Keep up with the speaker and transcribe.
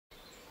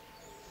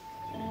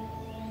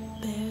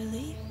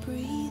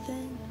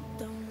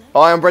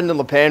Hi, I'm Brendan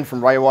Lappan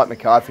from Ray White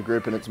MacArthur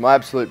Group, and it's my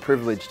absolute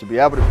privilege to be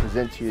able to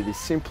present to you this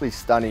simply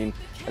stunning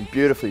and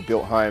beautifully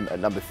built home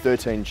at number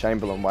 13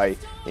 Chamberlain Way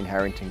in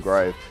Harrington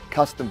Grove.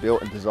 Custom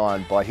built and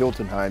designed by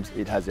Hilton Homes.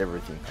 It has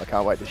everything. I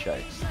can't wait to show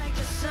you.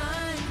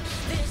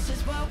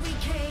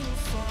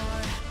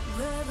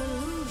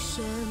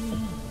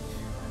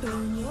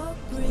 Burn your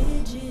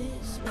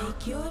bridges,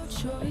 make your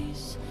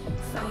choice,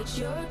 fight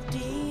your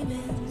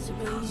demons,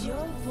 raise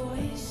your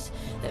voice.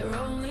 They're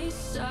only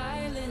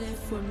silent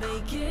if we're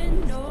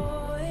making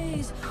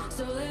noise,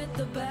 so let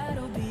the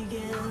battle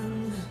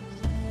begin.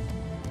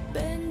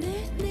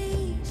 Bended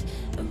knees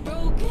and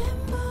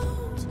broken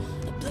bones,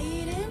 a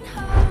bleeding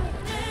heart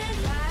that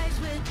lies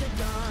with the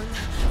dawn.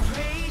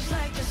 Rage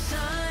like the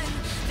sun,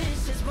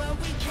 this is what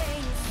we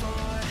came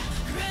for.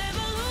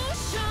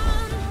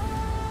 Revolution.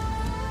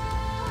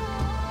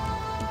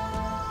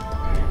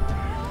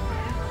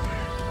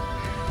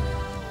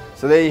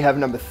 So there you have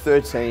number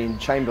 13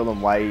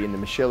 Chamberlain Way in the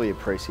Michelia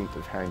precinct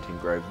of Harrington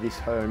Grove. This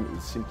home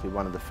is simply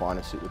one of the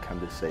finest that you'll come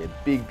to see. A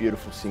big,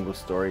 beautiful single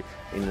story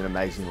in an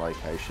amazing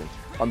location.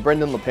 I'm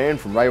Brendan Lappan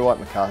from Ray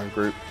White MacArthur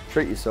Group.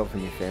 Treat yourself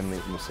and your family,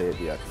 and we'll see you at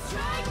the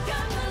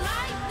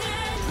open.